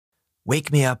Wake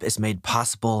Me Up is made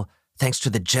possible thanks to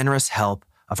the generous help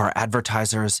of our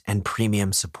advertisers and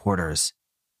premium supporters.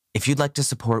 If you'd like to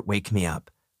support Wake Me Up,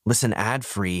 listen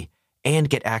ad-free, and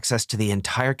get access to the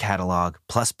entire catalog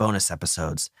plus bonus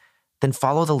episodes, then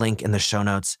follow the link in the show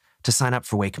notes to sign up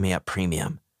for Wake Me Up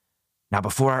Premium. Now,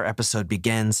 before our episode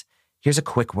begins, here's a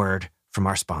quick word from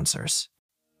our sponsors.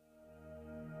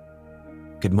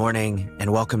 Good morning,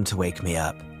 and welcome to Wake Me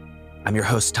Up. I'm your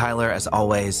host, Tyler, as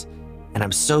always, and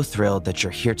I'm so thrilled that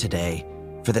you're here today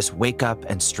for this Wake Up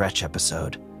and Stretch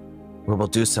episode, where we'll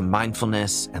do some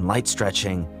mindfulness and light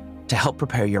stretching to help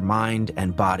prepare your mind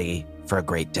and body for a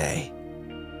great day.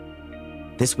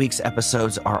 This week's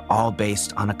episodes are all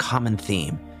based on a common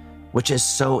theme, which is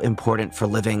so important for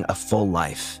living a full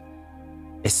life: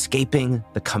 escaping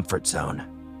the comfort zone.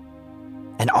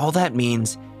 And all that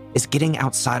means is getting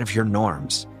outside of your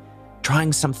norms,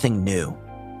 trying something new,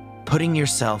 putting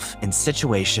yourself in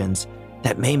situations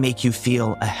that may make you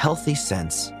feel a healthy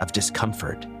sense of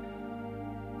discomfort.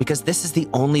 Because this is the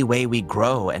only way we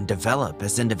grow and develop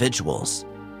as individuals.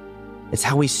 It's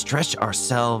how we stretch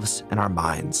ourselves and our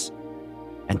minds.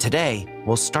 And today,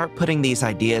 we'll start putting these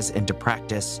ideas into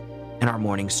practice in our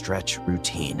morning stretch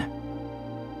routine.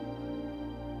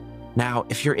 Now,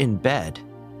 if you're in bed,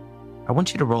 I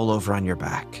want you to roll over on your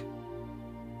back.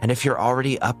 And if you're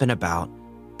already up and about,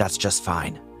 that's just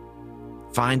fine.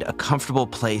 Find a comfortable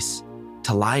place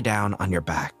to lie down on your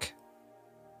back.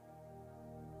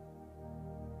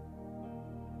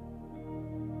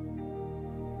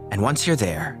 And once you're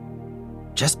there,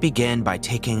 just begin by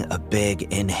taking a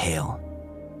big inhale.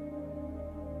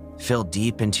 Fill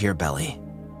deep into your belly.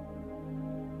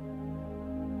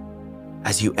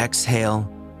 As you exhale,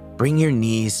 bring your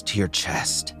knees to your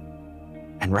chest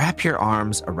and wrap your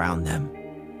arms around them.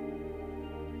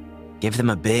 Give them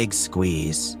a big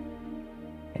squeeze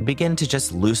and begin to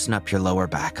just loosen up your lower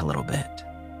back a little bit.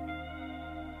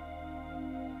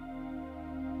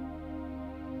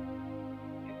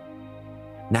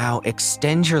 Now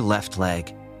extend your left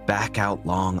leg back out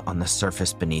long on the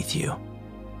surface beneath you,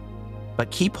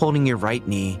 but keep holding your right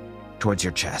knee towards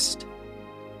your chest.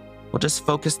 We'll just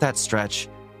focus that stretch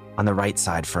on the right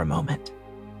side for a moment.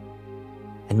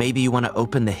 And maybe you want to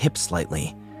open the hip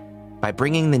slightly by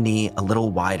bringing the knee a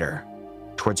little wider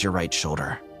towards your right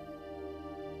shoulder.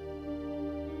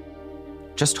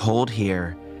 Just hold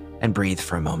here and breathe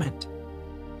for a moment.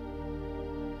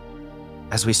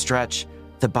 As we stretch,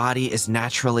 the body is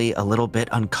naturally a little bit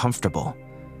uncomfortable.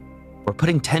 We're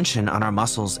putting tension on our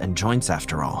muscles and joints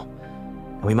after all,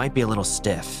 and we might be a little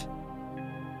stiff.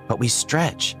 But we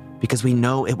stretch because we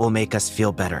know it will make us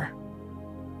feel better.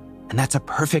 And that's a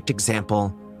perfect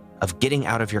example of getting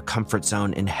out of your comfort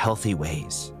zone in healthy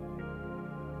ways.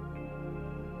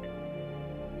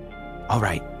 All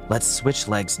right, let's switch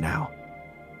legs now.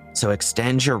 So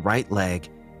extend your right leg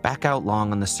back out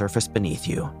long on the surface beneath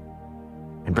you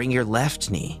and bring your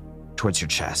left knee towards your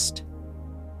chest,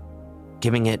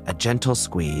 giving it a gentle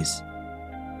squeeze.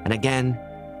 And again,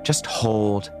 just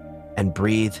hold and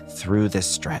breathe through this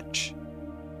stretch.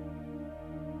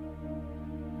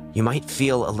 You might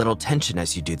feel a little tension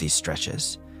as you do these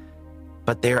stretches,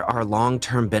 but there are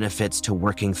long-term benefits to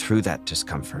working through that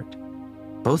discomfort,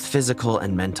 both physical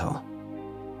and mental.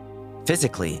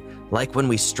 Physically, like when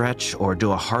we stretch or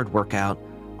do a hard workout,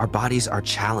 our bodies are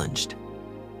challenged.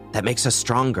 That makes us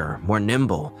stronger, more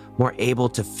nimble, more able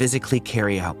to physically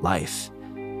carry out life.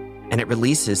 And it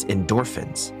releases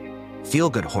endorphins,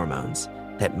 feel-good hormones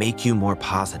that make you more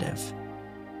positive.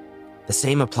 The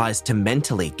same applies to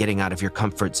mentally getting out of your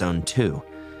comfort zone too.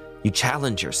 You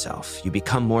challenge yourself, you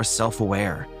become more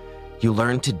self-aware, you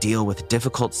learn to deal with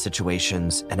difficult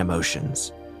situations and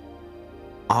emotions.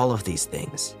 All of these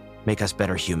things make us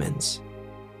better humans.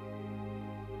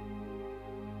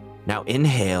 Now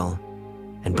inhale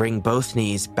and bring both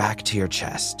knees back to your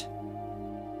chest.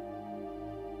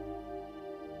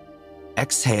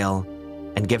 Exhale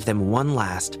and give them one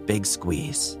last big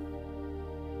squeeze.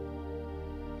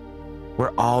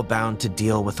 We're all bound to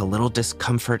deal with a little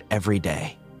discomfort every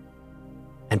day.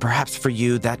 And perhaps for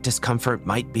you, that discomfort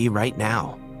might be right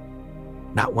now,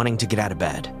 not wanting to get out of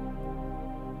bed.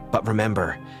 But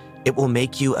remember, it will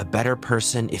make you a better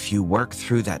person if you work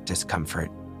through that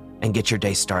discomfort and get your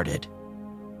day started.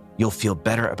 You'll feel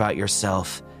better about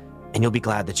yourself, and you'll be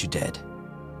glad that you did.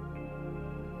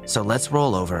 So let's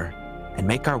roll over and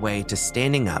make our way to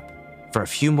standing up for a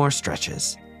few more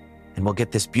stretches, and we'll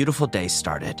get this beautiful day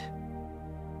started.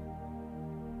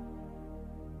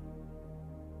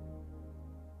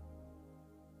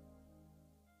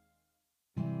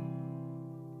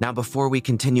 Now, before we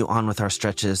continue on with our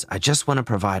stretches, I just want to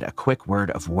provide a quick word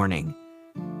of warning.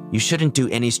 You shouldn't do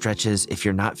any stretches if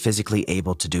you're not physically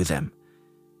able to do them.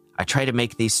 I try to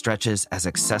make these stretches as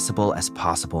accessible as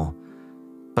possible,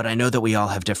 but I know that we all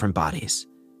have different bodies,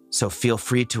 so feel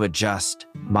free to adjust,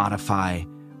 modify,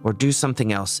 or do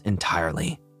something else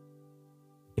entirely.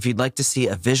 If you'd like to see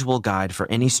a visual guide for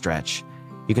any stretch,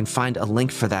 you can find a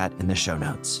link for that in the show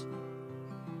notes.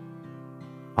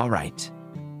 All right,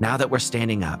 now that we're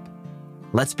standing up,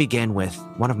 let's begin with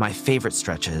one of my favorite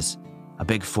stretches, a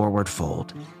big forward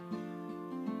fold.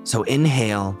 So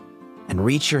inhale and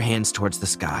reach your hands towards the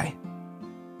sky.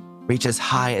 Reach as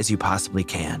high as you possibly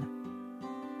can.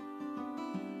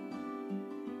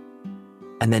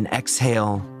 And then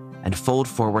exhale and fold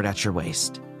forward at your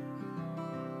waist.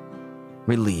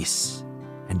 Release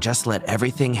and just let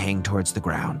everything hang towards the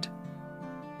ground.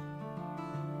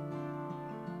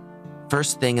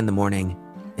 First thing in the morning,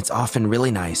 it's often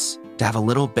really nice to have a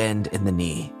little bend in the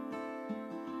knee.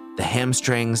 The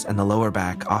hamstrings and the lower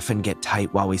back often get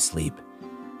tight while we sleep,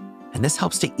 and this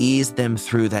helps to ease them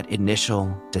through that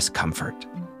initial discomfort.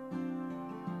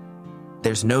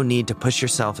 There's no need to push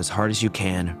yourself as hard as you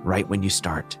can right when you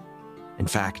start. In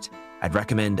fact, I'd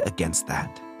recommend against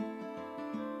that.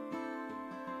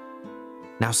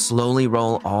 Now slowly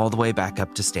roll all the way back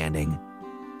up to standing,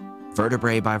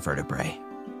 vertebrae by vertebrae.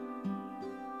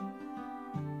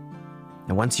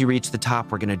 And once you reach the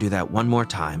top, we're going to do that one more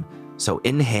time. So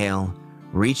inhale,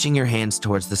 reaching your hands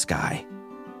towards the sky.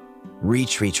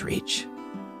 Reach, reach, reach.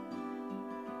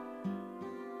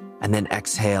 And then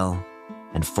exhale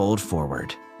and fold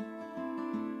forward.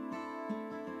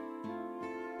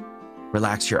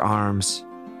 Relax your arms,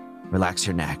 relax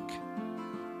your neck.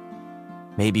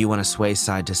 Maybe you want to sway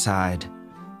side to side.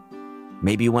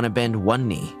 Maybe you want to bend one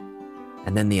knee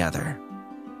and then the other.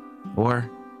 Or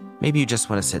maybe you just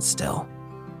want to sit still.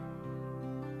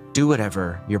 Do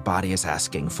whatever your body is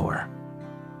asking for.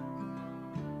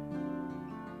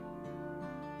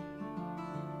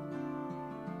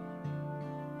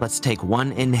 Let's take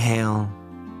one inhale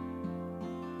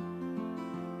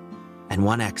and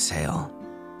one exhale.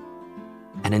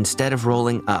 And instead of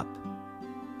rolling up,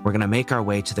 we're going to make our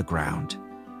way to the ground.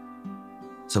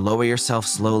 So lower yourself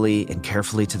slowly and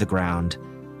carefully to the ground,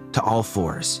 to all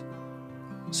fours.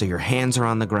 So your hands are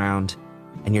on the ground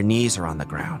and your knees are on the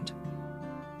ground.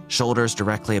 Shoulders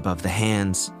directly above the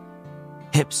hands,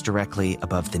 hips directly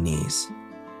above the knees.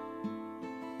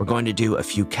 We're going to do a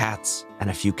few cats and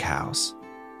a few cows.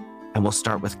 And we'll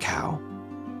start with cow.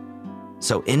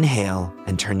 So inhale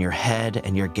and turn your head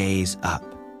and your gaze up.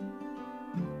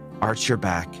 Arch your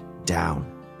back down.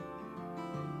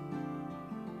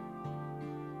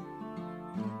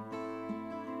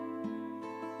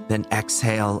 Then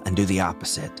exhale and do the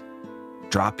opposite.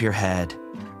 Drop your head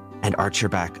and arch your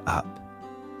back up.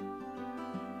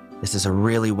 This is a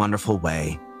really wonderful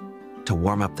way to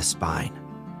warm up the spine.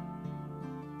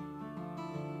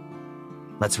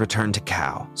 Let's return to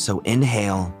cow. So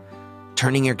inhale,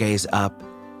 turning your gaze up,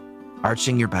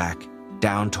 arching your back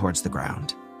down towards the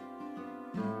ground.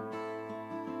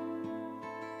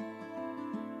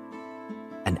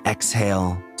 And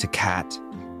exhale to cat,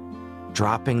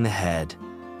 dropping the head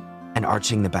and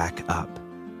arching the back up.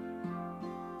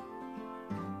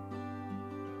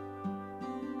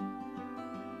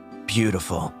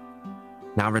 Beautiful.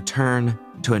 Now return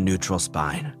to a neutral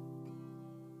spine.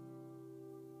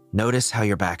 Notice how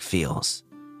your back feels.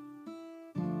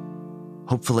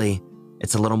 Hopefully,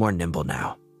 it's a little more nimble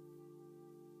now.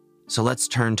 So let's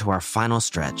turn to our final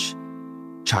stretch,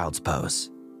 child's pose.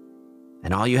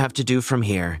 And all you have to do from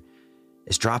here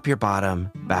is drop your bottom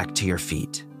back to your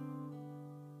feet.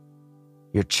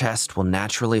 Your chest will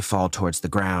naturally fall towards the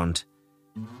ground,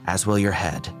 as will your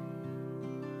head.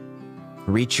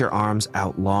 Reach your arms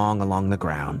out long along the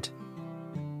ground.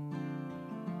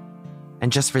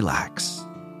 And just relax.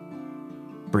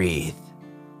 Breathe.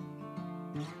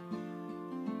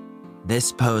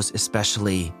 This pose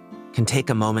especially can take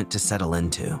a moment to settle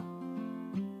into.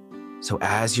 So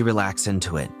as you relax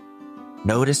into it,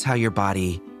 notice how your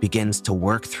body begins to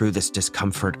work through this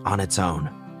discomfort on its own.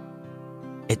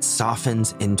 It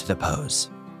softens into the pose.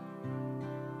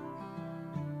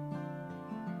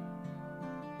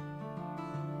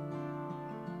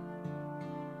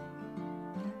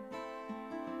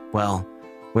 Well,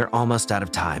 we're almost out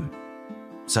of time,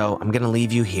 so I'm going to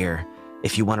leave you here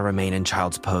if you want to remain in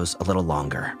child's pose a little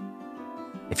longer.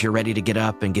 If you're ready to get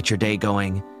up and get your day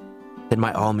going, then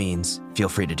by all means, feel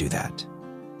free to do that.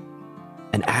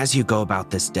 And as you go about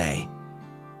this day,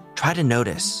 try to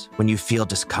notice when you feel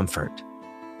discomfort,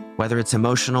 whether it's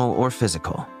emotional or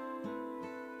physical.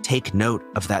 Take note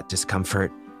of that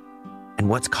discomfort and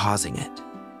what's causing it.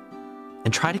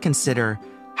 And try to consider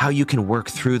how you can work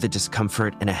through the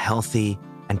discomfort in a healthy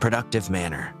and productive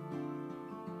manner.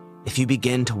 If you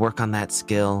begin to work on that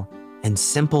skill in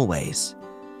simple ways,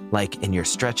 like in your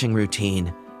stretching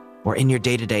routine or in your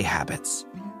day-to-day habits,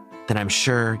 then I'm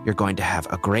sure you're going to have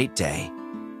a great day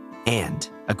and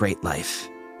a great life.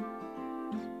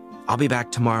 I'll be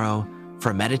back tomorrow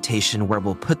for a meditation where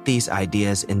we'll put these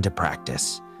ideas into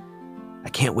practice. I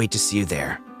can't wait to see you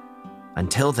there.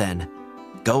 Until then,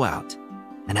 go out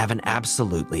and have an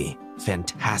absolutely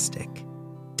fantastic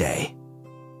day.